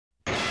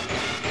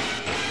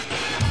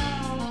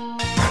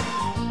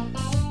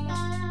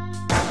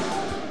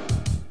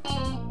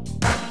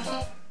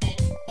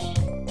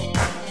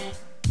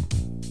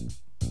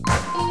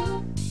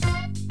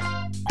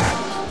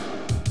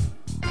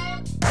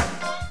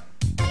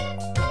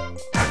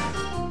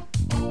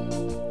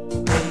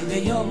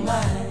you're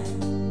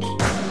mine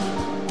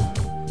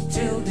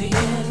till the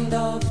end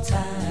of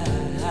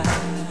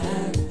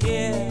time.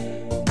 Yeah,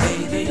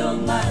 baby, you're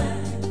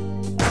mine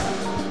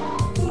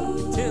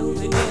till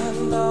the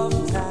end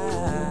of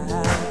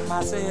time.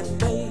 I said,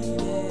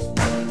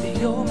 baby,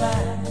 you're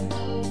mine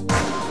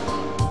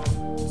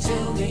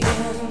till the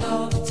end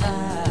of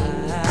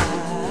time.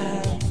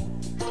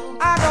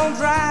 I don't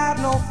drive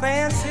no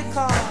fancy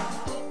car,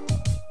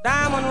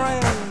 diamond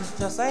rings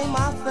just ain't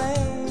my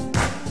thing.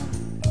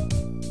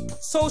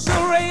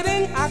 Social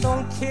rating I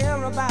don't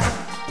care about,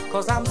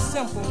 'cause I'm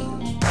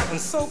simple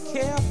and so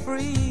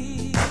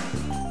carefree.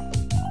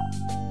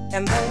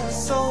 And there's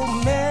so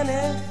many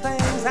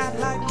things I'd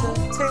like to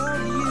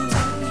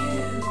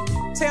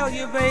tell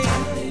you,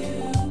 baby.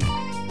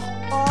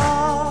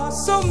 Oh,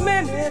 so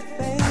many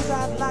things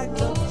I'd like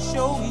to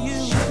show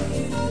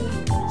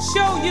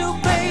you,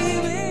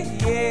 baby.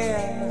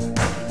 Yeah,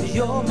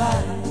 you're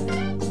mine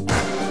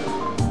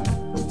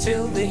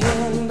till the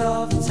end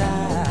of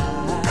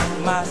time,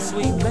 my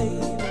sweet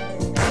baby.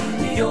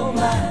 You're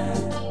mine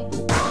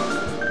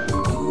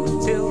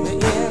till the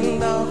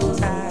end of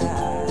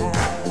time.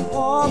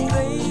 Oh,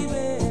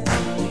 baby,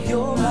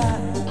 you're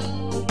mine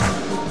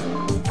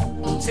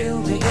till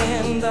the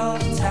end of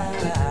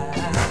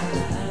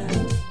time.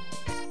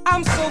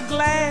 I'm so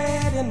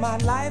glad in my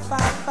life I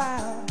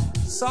found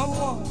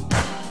someone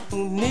who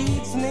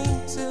needs me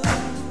too.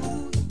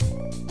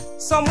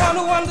 Someone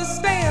who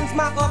understands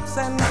my ups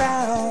and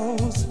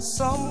downs.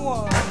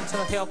 Someone to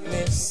help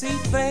me see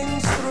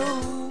things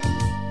through.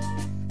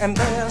 And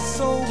there's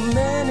so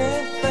many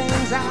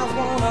things I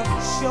wanna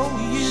show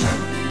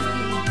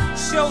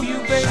you,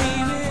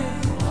 baby.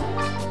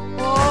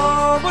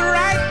 Oh, but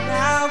right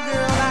now,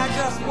 girl, I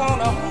just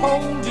wanna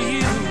hold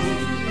you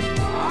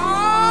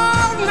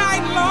all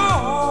night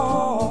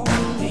long.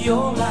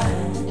 You're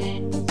mine,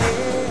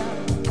 yeah,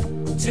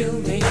 till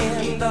the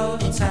end of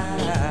time.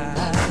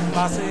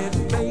 I said,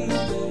 baby,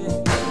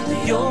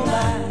 you're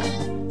mine,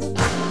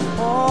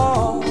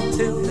 oh,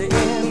 till the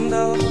end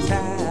of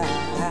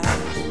time.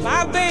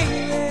 My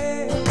baby,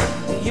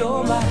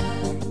 you're mine,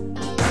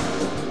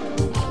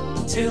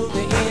 till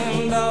the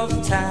end of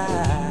time.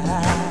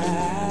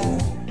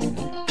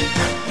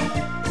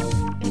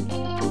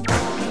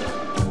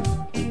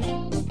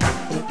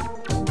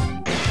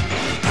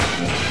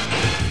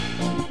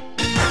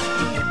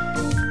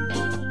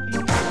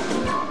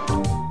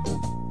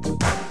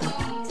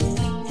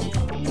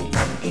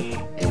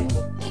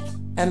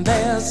 And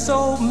there's so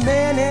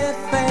many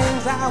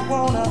things I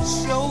wanna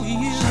show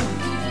you,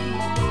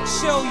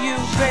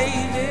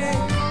 baby.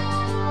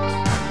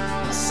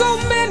 So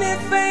many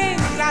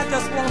things I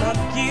just wanna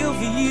give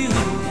you,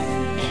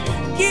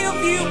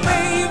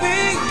 baby.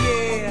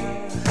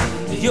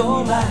 Yeah,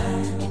 you're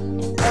mine,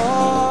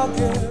 oh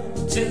girl,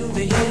 till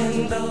the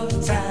end of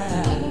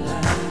time.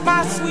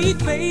 My sweet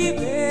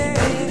baby,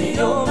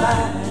 you're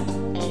mine